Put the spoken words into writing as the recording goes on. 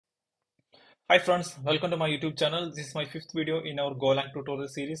Hi friends, welcome to my YouTube channel. This is my fifth video in our Golang tutorial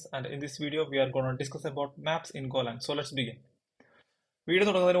series, and in this video we are going to discuss about maps in Golang. So let's begin. Video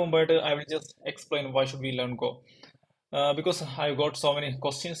തുടങ്ങുന്നതിന് മുമ്പായിട്ട് I will just explain why should we learn Go. Because I got so many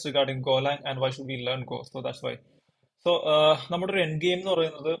questions regarding Golang and why should we learn Go. So that's why. So നമ്മുടെ ഒരു end game എന്ന്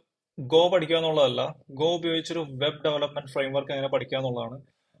പറയുന്നത് Go പഠിക്കുക എന്നുള്ളതല്ല. Go ഉപയോഗിച്ചൊരു web development framework എങ്ങനെ പഠിക്കുക എന്നുള്ളതാണ്.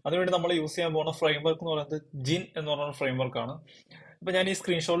 അതിനുവേണ്ടി നമ്മൾ യൂസ് ചെയ്യാൻ പോകുന്ന ഫ്രെയിംവർക്ക് എന്ന് പറയുന്നത് ജിൻ എന്ന് പറയുന്ന ഫ്രെയിംവർക്ക് ആണ്. ഇപ്പൊ ഞാൻ ഈ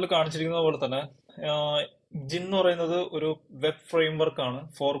സ്ക്രീൻഷോട്ടിൽ കാണിച്ചിരിക്കുന്ന പോലെ തന്നെ ജിൻ എന്ന് പറയുന്നത് ഒരു വെബ് ഫ്രെയിംവർക്ക് ആണ്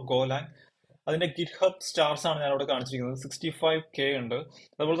ഫോർ ഗോലാങ്. അതിന്റെ ഗിറ്റ് ഹബ് സ്റ്റാർസ് ആണ് ഞാൻ ഇവിടെ കാണിച്ചിരിക്കുന്നത്. 65K ഉണ്ട്.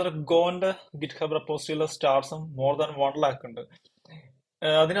 അതുപോലെ തന്നെ ഗോന്റെ git hub റെപ്പോസിറ്ററിയിലെ സ്റ്റാർസും more than 1 lakh ഉണ്ട്.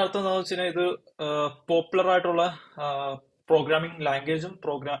 അതിനർത്ഥം എന്താണെന്ന് വെച്ച് കഴിഞ്ഞാൽ ഇത് പോപ്പുലർ ആയിട്ടുള്ള പ്രോഗ്രാമിംഗ് ലാംഗ്വേജും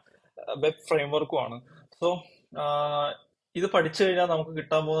വെബ് ഫ്രെയിംവർക്കും ആണ്. സോ ഇത് പഠിച്ചു കഴിഞ്ഞാൽ നമുക്ക്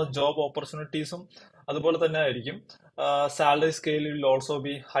കിട്ടാൻ പോകുന്ന ജോബ് ഓപ്പർച്യൂണിറ്റീസും അതുപോലെ തന്നെ ആയിരിക്കും. Salary scale will also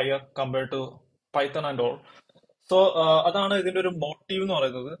be higher compared to Python and all. So അതാണ് ഇതിന്റെ ഒരു മോട്ടീവ് എന്ന്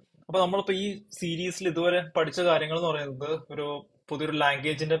പറയുന്നത്. അപ്പൊ നമ്മളിപ്പോ ഈ സീരീസിൽ ഇതുവരെ പഠിച്ച കാര്യങ്ങൾ എന്ന് പറയുന്നത് ഒരു പുതിയൊരു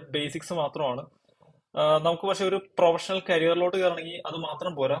ലാംഗ്വേജിന്റെ ബേസിക്സ് മാത്രമാണ്. നമുക്ക് പക്ഷെ ഒരു പ്രൊഫഷണൽ കരിയറിലോട്ട് കയറണമെങ്കിൽ അത്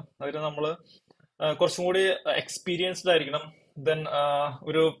മാത്രം പോരാ. അതിന് നമ്മൾ കുറച്ചും കൂടി എക്സ്പീരിയൻസ്ഡ് ആയിരിക്കണം. ദെൻ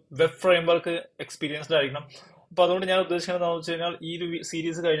ഒരു വെബ് ഫ്രെയിംവർക്ക് എക്സ്പീരിയൻസ്ഡ് ആയിരിക്കണം. അപ്പൊ അതുകൊണ്ട് ഞാൻ ഉദ്ദേശിക്കുന്നത് എന്താണെന്ന് വെച്ച് കഴിഞ്ഞാൽ ഈ ഒരു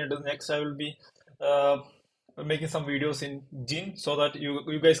സീരീസ് കഴിഞ്ഞിട്ട് next I will be making some videos in Jin so that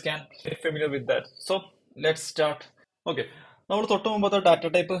you guys can get familiar with that. So let's start. Okay, നമ്മൾ തൊട്ട് മുമ്പത്തെ ഡാറ്റ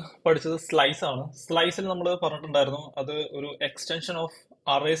ടൈപ്പ് പഠിച്ചത് സ്ലൈസ് ആണ്. സ്ലൈസിൽ നമ്മൾ പറഞ്ഞിട്ടുണ്ടായിരുന്നു അത് ഒരു എക്സ്റ്റൻഷൻ ഓഫ്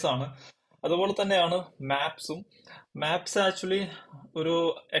അറേസ് ആണ്. അതുപോലെ തന്നെയാണ് മാപ്സും. മാപ്സ് ആക്ച്വലി ഒരു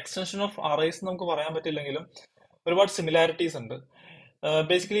എക്സ്റ്റൻഷൻ ഓഫ് അറേസ് നമുക്ക് പറയാൻ പറ്റില്ലെങ്കിലും ഒരുപാട് സിമിലാരിറ്റീസ് ഉണ്ട്.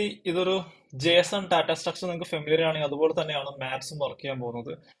 ബേസിക്കലി ഇതൊരു JSON ഡാറ്റ സ്ട്രക്ചർ നിങ്ങൾക്ക് ഫെമിലിയർ ആണെങ്കിൽ അതുപോലെ തന്നെയാണ് മാപ്സും വർക്ക് ചെയ്യാൻ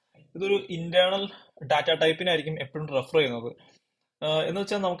പോകുന്നത്. ഇതൊരു ഇന്റേണൽ ഡാറ്റ ടൈപ്പിനായിരിക്കും എപ്പോഴും റെഫർ ചെയ്യുന്നത്. എന്ന്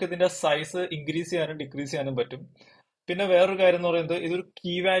വെച്ചാൽ നമുക്ക് ഇതിന്റെ സൈസ് ഇൻക്രീസ് ചെയ്യാനും ഡിക്രീസ് ചെയ്യാനും പറ്റും. പിന്നെ വേറൊരു കാര്യം എന്ന് പറയുന്നത് ഇതൊരു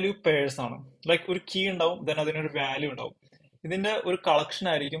കീ വാല്യൂ പെയർസ് ആണ്. ലൈക്ക് ഒരു കീ ഉണ്ടാവും, ദെൻ അതിനൊരു വാല്യൂ ഉണ്ടാവും. ഇതിന്റെ ഒരു കളക്ഷൻ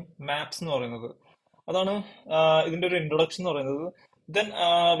ആയിരിക്കും മാപ്സ് എന്ന് പറയുന്നത്. അതാണ് ഇതിന്റെ ഒരു ഇൻട്രൊഡക്ഷൻ എന്ന് പറയുന്നത്. ദെൻ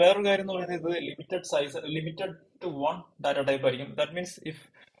വേറൊരു കാര്യം എന്ന് പറയുന്നത് ഇത് limited size, limited to 1 data type ആയിരിക്കും. ദാറ്റ് മീൻസ് ഇഫ്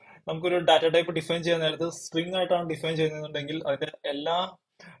നമുക്കൊരു ഡാറ്റ ടൈപ്പ് ഡിഫൈൻ ചെയ്യുന്ന നേരത്ത് സ്ട്രിംഗ് ആയിട്ടാണ് ഡിഫൈൻ ചെയ്യുന്നുണ്ടെങ്കിൽ അതിന്റെ എല്ലാ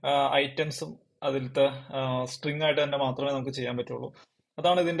ഐറ്റംസും അതിലത്തെ സ്ട്രിംഗ് ആയിട്ട് തന്നെ മാത്രമേ നമുക്ക് ചെയ്യാൻ പറ്റുള്ളൂ.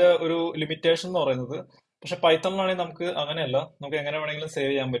 അതാണ് ഇതിന്റെ ഒരു ലിമിറ്റേഷൻ എന്ന് പറയുന്നത്. പക്ഷെ പൈത്തണിലാണെങ്കിൽ നമുക്ക് അങ്ങനെയല്ല, നമുക്ക് എങ്ങനെ വേണമെങ്കിലും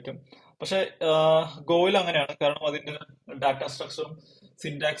സേവ് ചെയ്യാൻ പറ്റും. പക്ഷെ ഗോയിൽ അങ്ങനെയാണ്, കാരണം അതിന്റെ ഡാറ്റ സ്ട്രക്ചറും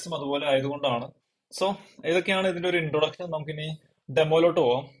സിന്റാക്സും അതുപോലെ ആയതുകൊണ്ടാണ്. സോ ഇതൊക്കെയാണ് ഇതിന്റെ ഒരു ഇൻട്രൊഡക്ഷൻ. നമുക്കിനി ഡെമോയിലോട്ട്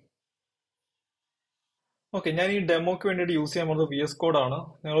പോവാം. ഓക്കെ, ഞാൻ ഈ ഡെമോക്ക് വേണ്ടിയിട്ട് യൂസ് ചെയ്യാൻ പോകുന്നത് VS കോഡ് ആണ്.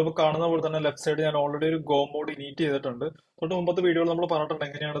 നിങ്ങളിപ്പോൾ കാണുന്ന പോലെ തന്നെ ലെഫ്റ്റ് സൈഡ് ഞാൻ ഓൾറെഡി ഒരു ഗോ മോഡ് ഇനീറ്റ് ചെയ്തിട്ടുണ്ട്. തൊട്ട് മുമ്പത്തെ വീഡിയോയിൽ നമ്മൾ പറഞ്ഞിട്ടുണ്ട്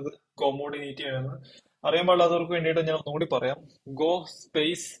എങ്ങനെയാണ് ഇത് ഗോ മോഡ് ഇനീറ്റ് ചെയ്യുന്നത്. അറിയാൻ പാടില്ലാത്തവർക്ക് വേണ്ടിയിട്ട് ഞാൻ ഒന്നുകൂടി പറയാം. Go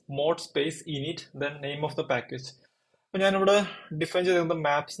space mode space ഇനീറ്റ് then name of the package. അപ്പൊ ഞാനിവിടെ ഡിഫൈൻ ചെയ്തിരിക്കുന്നത്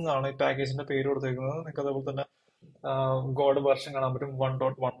മാപ്സ് എന്നാണ് ഈ പാക്കേജിന്റെ പേര് കൊടുത്തേക്കുന്നത്. നിങ്ങൾക്ക് അതേപോലെ തന്നെ ഗോഡ് വെർഷൻ കാണാൻ പറ്റും,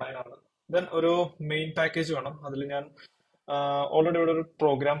 1.19 ആണ്. ദെൻ ഒരു മെയിൻ പാക്കേജ് വേണം. അതിൽ ഞാൻ ഓൾറെഡി ഇവിടെ ഒരു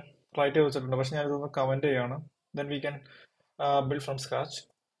പ്രോഗ്രാം റൈറ്റ് ചെയ്ത് വെച്ചിട്ടുണ്ട്, പക്ഷെ ഞാൻ ഇതൊന്ന് കമന്റ് ചെയ്യാണ്. Then we can build from scratch.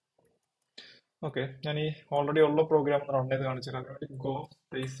 Okay, ഞാൻ ഈ ഓൾറെഡി ഉള്ള പ്രോഗ്രാം റൺ ചെയ്ത് കാണിച്ചു തരാം. അതിനുവേണ്ടി go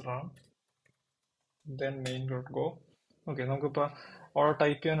space run then main dot go. Okay, നമുക്കിപ്പോൾ ഓരോ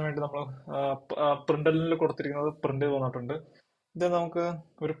ടൈപ്പ് ചെയ്യാൻ വേണ്ടി നമ്മൾ പ്രിന്റലിൽ കൊടുത്തിരിക്കുന്നത് പ്രിന്റ് വന്നിട്ടുണ്ട്. ഇത് നമുക്ക്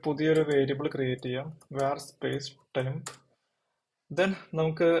ഒരു പുതിയൊരു വേരിയബിൾ ക്രിയേറ്റ് ചെയ്യാം, വേർ സ്പേസ് ടെംപ്. ദെൻ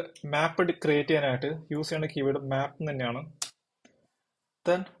നമുക്ക് മാപ്പ് ക്രിയേറ്റ് ചെയ്യാനായിട്ട് യൂസ് ചെയ്യുന്ന കീവേഡ് മാപ്പ് തന്നെയാണ്.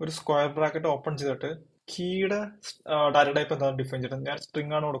 ദെൻ ഒരു സ്ക്വയർ ബ്രാക്കറ്റ് ഓപ്പൺ ചെയ്തിട്ട് കീയുടെ ഡാറ്റ ടൈപ്പ് എന്താണ് ഡിഫൈൻ ചെയ്തിട്ട് ഞാൻ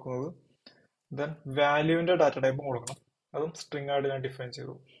സ്ട്രിംഗ് ആണ് കൊടുക്കുന്നത്. ദെൻ വാല്യൂവിന്റെ ഡാറ്റ ടൈപ്പും കൊടുക്കണം, അതും സ്ട്രിംഗ് ആയിട്ട് ഞാൻ ഡിഫൈൻ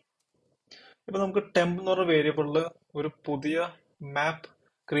ചെയ്തു. ഇപ്പൊ നമുക്ക് ടെംപ് എന്ന് പറഞ്ഞ വേരിയബിളിൽ ഒരു പുതിയ മാപ്പ്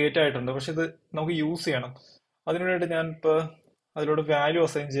ക്രിയേറ്റ് ആയിട്ടുണ്ട്, പക്ഷെ ഇത് നമുക്ക് യൂസ് ചെയ്യണം. അതിനുവേണ്ടി ഞാൻ ഇപ്പൊ അതിലൂടെ വാല്യൂ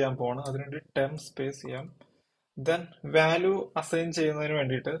അസൈൻ ചെയ്യാൻ പോവാണ്. അതിനുവേണ്ടി ടെംപ് സ്പേസ് ചെയ്യാം. ദെൻ വാല്യൂ അസൈൻ ചെയ്യുന്നതിന്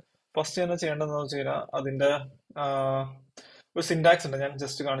വേണ്ടിയിട്ട് ഫസ്റ്റ് തന്നെ ചെയ്യേണ്ടതെന്ന് വെച്ച് കഴിഞ്ഞാൽ അതിന്റെ ഒരു സിന്റാക്സ് ഉണ്ട്, ഞാൻ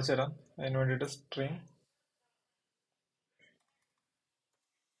ജസ്റ്റ് കാണിച്ചു തരാം. അതിന് വേണ്ടിയിട്ട് string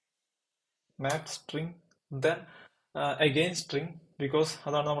map string then again string, because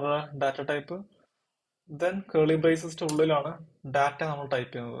അതാണ് നമ്മുടെ ഡാറ്റ ടൈപ്പ്. ദെൻ കേളി ബ്രേസസിന്റെ ഉള്ളിലാണ് ഡാറ്റ നമ്മൾ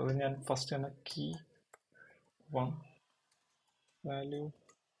ടൈപ്പ് ചെയ്യുന്നത്. അത് ഞാൻ ഫസ്റ്റ് തന്നെ കീ 1 വാല്യൂ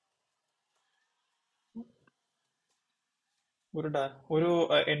ഒരു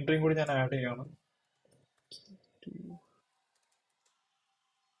എൻട്രിയും കൂടി ഞാൻ ആഡ് ചെയ്യാണ്.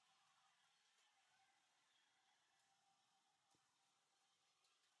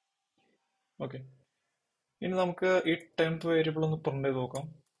 ഓക്കെ, ഇനി നമുക്ക് ഈ ടെംപ് വേരിയബിൾ ഒന്ന് പ്രിന്റ് ചെയ്ത് നോക്കാം.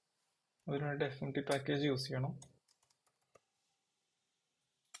 അതിനുവേണ്ടി FMT പാക്കേജ് യൂസ് ചെയ്യണം.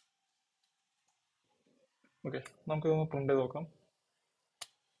 ഓക്കെ, നമുക്കിതൊന്ന് പ്രിന്റ് ചെയ്ത് നോക്കാം.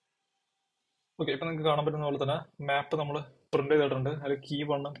 ഓക്കെ, ഇപ്പൊ നിങ്ങൾക്ക് കാണാൻ പറ്റുന്ന പോലെ തന്നെ മാപ്പ് നമ്മൾ പ്രിന്റ് ചെയ്തിട്ടുണ്ട്. അതിൽ കീ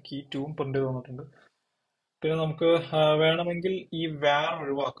 1ഉം കീ 2ഉം പ്രിന്റ് ചെയ്ത് വന്നിട്ടുണ്ട്. പിന്നെ നമുക്ക് വേണമെങ്കിൽ ഈ var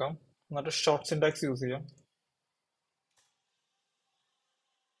ഒഴിവാക്കാം, എന്നിട്ട് ഷോർട്ട് സിൻടാക്സ് യൂസ് ചെയ്യാം.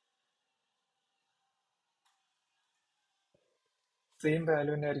 സെയിം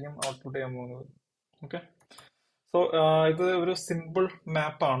വാല്യൂ തന്നെ ആയിരിക്കും ഔട്ട്പുട്ട് ചെയ്യാൻ പോകുന്നത്. ഓക്കെ, സോ ഇത് ഒരു സിമ്പിൾ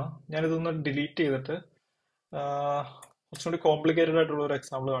മാപ്പാണ്. ഞാനിതൊന്ന് ഡിലീറ്റ് ചെയ്തിട്ട് കുറച്ചുകൂടി കോംപ്ലിക്കേറ്റഡ് ആയിട്ടുള്ള ഒരു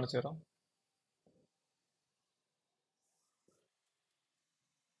എക്സാമ്പിൾ കാണിച്ചു തരാം.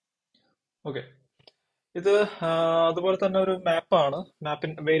 ഓക്കെ, ഇത് അതുപോലെ തന്നെ ഒരു മാപ്പാണ്.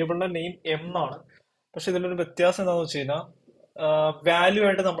 വേരിയബിളിന്റെ നെയിം എം ആണ്. പക്ഷെ ഇതിലൊരു വ്യത്യാസം എന്താണെന്ന് വെച്ച് കഴിഞ്ഞാൽ വാല്യൂ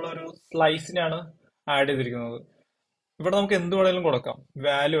ആയിട്ട് നമ്മളൊരു സ്ലൈസിനെയാണ് ആഡ് ചെയ്തിരിക്കുന്നത്. ഇവിടെ നമുക്ക് എന്ത് വേണമെങ്കിലും കൊടുക്കാം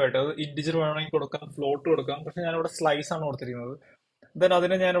വാല്യൂ ആയിട്ട്. അത് ഇന്റിജർ വേണമെങ്കിൽ കൊടുക്കാം, ഫ്ലോട്ട് കൊടുക്കാം. പക്ഷെ ഞാനിവിടെ സ്ലൈസ് ആണ് കൊടുത്തിരിക്കുന്നത്. ദെൻ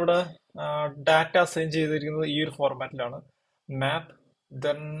അതിനെ ഞാനിവിടെ ഡാറ്റ അസൈൻ ചെയ്തിരിക്കുന്നത് ഈ ഒരു ഫോർമാറ്റിലാണ്. മാപ്പ്,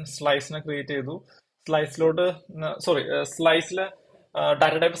 ദെൻ സ്ലൈസിനെ ക്രിയേറ്റ് ചെയ്തു. സ്ലൈസിലോട്ട് സ്ലൈസിലെ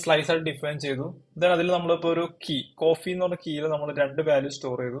ഡാറ്റ ടൈപ്പ് സ്ലൈസ് ആയിട്ട് ഡിഫൈൻ ചെയ്തു. ദെൻ അതിൽ നമ്മളിപ്പോ ഒരു കീ, കോഫി എന്ന് പറഞ്ഞ കീയിൽ നമ്മൾ 2 വാല്യൂ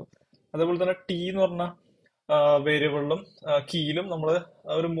സ്റ്റോർ ചെയ്തു. അതേപോലെ തന്നെ ടി എന്ന് പറഞ്ഞ വേരിയബിളിലും കീയിലും നമ്മൾ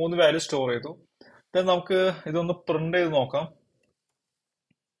ഒരു 3 വാല്യൂ സ്റ്റോർ ചെയ്തു. ദെൻ നമുക്ക് ഇതൊന്ന് പ്രിന്റ് ചെയ്ത് നോക്കാം.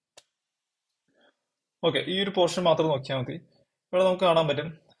 ഓക്കെ, ഈ ഒരു പോർഷൻ മാത്രം നോക്കിയാൽ മതി. ഇവിടെ നമുക്ക് കാണാൻ പറ്റും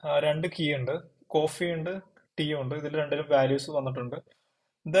 2 കീ ഉണ്ട്, കോഫി ഉണ്ട്, ടീ ഉണ്ട്. ഇതിൽ രണ്ടിലും വാല്യൂസ് വന്നിട്ടുണ്ട്.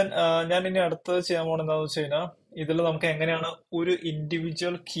 ദെൻ ഞാൻ ഇനി അടുത്തത് ചെയ്യാൻ പോകുന്നത് എന്താണെന്ന് വെച്ച് കഴിഞ്ഞാൽ ഇതിൽ നമുക്ക് എങ്ങനെയാണ് ഒരു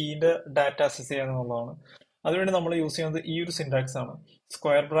ഇൻഡിവിജ്വൽ കീന്റെ ഡാറ്റ അക്സസ് ചെയ്യാന്നുള്ളതാണ്. അതിനുവേണ്ടി നമ്മൾ യൂസ് ചെയ്യുന്നത് ഈ ഒരു സിന്റാക്സ് ആണ്.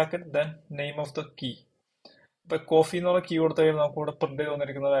 Square bracket then name of the key. ഇപ്പൊ കോഫി എന്നുള്ള കീ കൊടുത്തു കഴിഞ്ഞാൽ നമുക്ക് ഇവിടെ പ്രിന്റ് ചെയ്ത്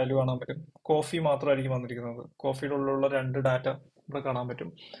വന്നിരിക്കുന്ന വാല്യൂ കാണാൻ പറ്റും. കോഫി മാത്രമായിരിക്കും വന്നിരിക്കുന്നത്. കോഫിയുടെ ഉള്ളിലുള്ള 2 ഡാറ്റ ഇവിടെ കാണാൻ പറ്റും.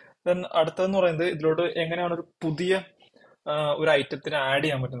 ദെൻ അടുത്തതെന്ന് പറയുന്നത് ഇതിലോട്ട് എങ്ങനെയാണ് ഒരു പുതിയ ഒരു ഐറ്റത്തിന് ആഡ്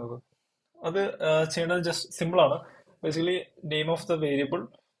ചെയ്യാൻ പറ്റുന്നത്. അത് ചെയ്യേണ്ടത് ജസ്റ്റ് സിമ്പിൾ ആണ്. Basically name of the variable,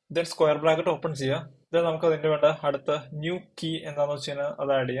 then square bracket open ചെയ്യാം. ദെൻ നമുക്ക് അതിന്റെ വേണ്ട അടുത്ത ന്യൂ കീ എന്താണെന്ന് വെച്ച് കഴിഞ്ഞാൽ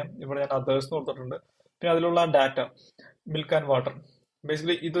അത് ആഡ് ചെയ്യാം. ഇവിടെ ഞാൻ അതേഴ്സ് കൊടുത്തിട്ടുണ്ട്. പിന്നെ അതിലുള്ള data milk and water.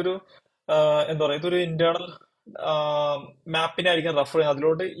 Basically ഇതൊരു എന്താ പറയുക, ഇതൊരു ഇന്റേണൽ മാപ്പിനെ ആയിരിക്കും റെഫർ ചെയ്യുന്നത്.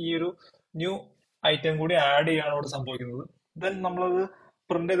 അതിലോട്ട് ഈ ഒരു ന്യൂ ഐറ്റം കൂടി ആഡ് ചെയ്യാണ് ഇവിടെ സംഭവിക്കുന്നത്. ദെൻ നമ്മളത്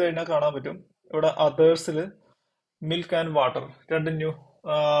പ്രിന്റ് ചെയ്ത് കഴിഞ്ഞാൽ കാണാൻ പറ്റും ഇവിടെ അതേഴ്സിൽ മിൽക്ക് ആൻഡ് വാട്ടർ 2 ന്യൂ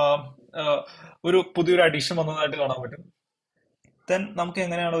ഒരു പുതിയൊരു അഡീഷൻ വന്നതായിട്ട് കാണാൻ പറ്റും. ദെൻ നമുക്ക്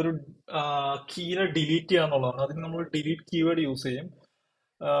എങ്ങനെയാണ് ഒരു കീനെ ഡിലീറ്റ് ചെയ്യാന്നുള്ളതാണ്. അതിന് നമ്മൾ ഡിലീറ്റ് കീവേഡ് യൂസ് ചെയ്യും.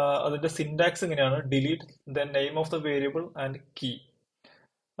 അതിന്റെ സിന്റാക്സ് എങ്ങനെയാണ് delete then name of the variable and key.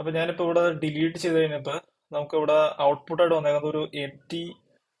 അപ്പൊ ഞാനിപ്പോ ഇവിടെ ഡിലീറ്റ് ചെയ്ത് കഴിഞ്ഞപ്പോ നമുക്ക് ഇവിടെ ഔട്ട്പുട്ടായിട്ട് വന്നേക്കുന്നത് ഒരു എംപ്റ്റി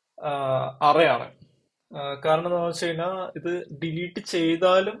അറയാണ്. കാരണം എന്താണെന്ന് വെച്ച് കഴിഞ്ഞാൽ ഇത് ഡിലീറ്റ്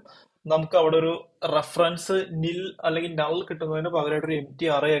ചെയ്താലും നമുക്ക് അവിടെ ഒരു റെഫറൻസ് നിൽ അല്ലെങ്കിൽ നൾ കിട്ടുന്നതിന് പകരമായിട്ട് ഒരു എംപ്റ്റി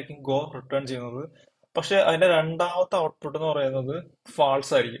അറേ ആയിരിക്കും ഗോ റിട്ടേൺ ചെയ്യുന്നത്. പക്ഷെ അതിന്റെ രണ്ടാമത്തെ ഔട്ട്പുട്ട് എന്ന് പറയുന്നത്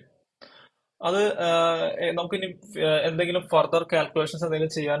ഫാൾസ് ആയിരിക്കും. അത് നമുക്കിനി എന്തെങ്കിലും ഫർദർ കാൽക്കുലേഷൻസ്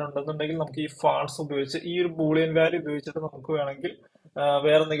എന്തെങ്കിലും ചെയ്യാനുണ്ടെന്നുണ്ടെങ്കിൽ നമുക്ക് ഈ ഫാൾസ് ഉപയോഗിച്ച് ഈ ഒരു ബൂളിയൻ വാല്യൂ ഉപയോഗിച്ചിട്ട് നമുക്ക് വേണമെങ്കിൽ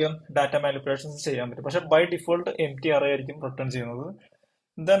വേറെ എന്തെങ്കിലും ഡാറ്റ മാനിപ്പുലേഷൻസ് ചെയ്യാൻ പറ്റും. പക്ഷെ ബൈ ഡിഫോൾട്ട് എംപ്റ്റി അറേ ആയിരിക്കും റിട്ടേൺ ചെയ്യുന്നത്.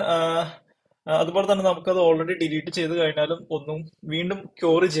 ദെൻ അതുപോലെ തന്നെ നമുക്കത് ഓൾറെഡി ഡിലീറ്റ് ചെയ്ത് കഴിഞ്ഞാലും ഒന്നും വീണ്ടും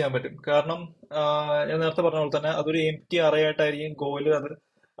ക്യൂറി ചെയ്യാൻ പറ്റും. കാരണം ഞാൻ നേരത്തെ പറഞ്ഞ പോലെ തന്നെ അതൊരു എംപ്റ്റി അറേ ആയിട്ടായിരിക്കും ഗോയില് അത്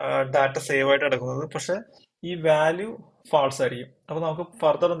ഡാറ്റ സേവ് ആയിട്ട് എടുക്കുന്നത്. പക്ഷെ ഈ വാല്യൂ ഫാൾസ് ആയിരിക്കും. അപ്പൊ നമുക്ക്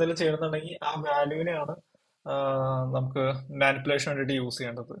ഫർദർ എന്തെങ്കിലും ചെയ്യണമെന്നുണ്ടെങ്കിൽ ആ വാല്യൂവിനെയാണ് നമുക്ക് മാനിപ്പുലേഷൻ വേണ്ടിയിട്ട് യൂസ്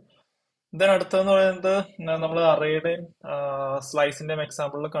ചെയ്യേണ്ടത്. ദെൻ അടുത്തതെന്ന് പറയുന്നത് നമ്മൾ അറേയുടെയും സ്ലൈസിന്റെയും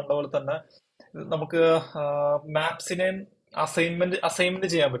എക്സാമ്പിളിൽ കണ്ട പോലെ തന്നെ നമുക്ക് മാപ്സിനെയും അസൈൻമെന്റ്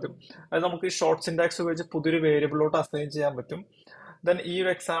ചെയ്യാൻ പറ്റും. അത് നമുക്ക് ഈ ഷോർട്ട് സിന്റാക്സ് ഉപയോഗിച്ച് പുതിയൊരു വേരിയബിളിലോട്ട് അസൈൻ ചെയ്യാൻ പറ്റും. ദെൻ ഈ ഒരു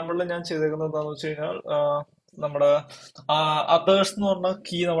എക്സാമ്പിളിൽ ഞാൻ ചെയ്തേക്കുന്നത് എന്താണെന്ന് വെച്ച് കഴിഞ്ഞാൽ നമ്മുടെ അതേഴ്സ് എന്ന് പറഞ്ഞ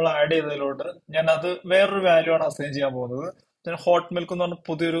കീ നമ്മൾ ആഡ് ചെയ്തതിലോട്ട് ഞാൻ അത് വേറൊരു വാല്യൂ ആണ് അസൈൻ ചെയ്യാൻ പോകുന്നത്. ദെൻ ഹോട്ട് മിൽക്ക് എന്ന് പറഞ്ഞ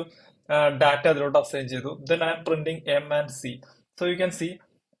പുതിയൊരു ഡാറ്റ അതിലോട്ട് അസൈൻ ചെയ്തു. Then I M printing M and C. So you can see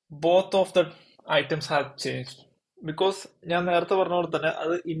both of the items have change. Because ഞാൻ നേരത്തെ പറഞ്ഞ പോലെ തന്നെ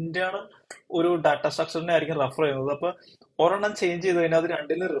അത് ഇന്റേണൽ ഒരു ഡാറ്റ സ്ട്രക്ചറിനെ ആയിരിക്കും റെഫർ ചെയ്യുന്നത്. അപ്പൊ ഒരെണ്ണം ചേഞ്ച് ചെയ്ത് കഴിഞ്ഞാൽ അത്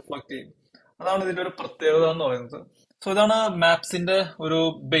രണ്ടിലും റിഫ്ലക്ട് ചെയ്യും. അതാണ് ഇതിന്റെ ഒരു പ്രത്യേകത എന്ന് പറയുന്നത്. സോ ഇതാണ് മാപ്സിന്റെ ഒരു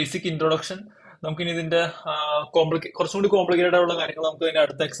ബേസിക് ഇൻട്രൊഡക്ഷൻ. നമുക്കിനി ഇതിന്റെ കുറച്ചും കൂടി കോംപ്ലിക്കേറ്റഡ് ആയിട്ടുള്ള കാര്യങ്ങൾ നമുക്ക് ഇതിന്റെ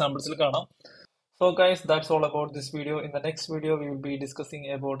അടുത്ത എക്സാമ്പിൾസിൽ കാണാം. So guys, that's all about this video. In the next video, we will be discussing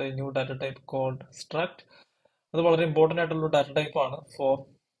about a new data type called struct. അത് വളരെ ഇമ്പോർട്ടന്റ് ആയിട്ടുള്ള ഡാറ്റ ടൈപ്പ് ആണ് ഫോർ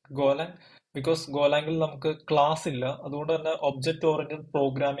ഗോലാങ്. ബിക്കോസ് ഗോലാങ്ങിൽ നമുക്ക് ക്ലാസ് ഇല്ല. അതുകൊണ്ട് തന്നെ ഒബ്ജക്റ്റ് ഓറിയന്റഡ്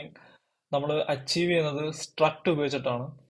പ്രോഗ്രാമിംഗ് നമ്മൾ achieve ചെയ്യുന്നത് സ്ട്രക്ട് ഉപയോഗിച്ചിട്ടാണ്.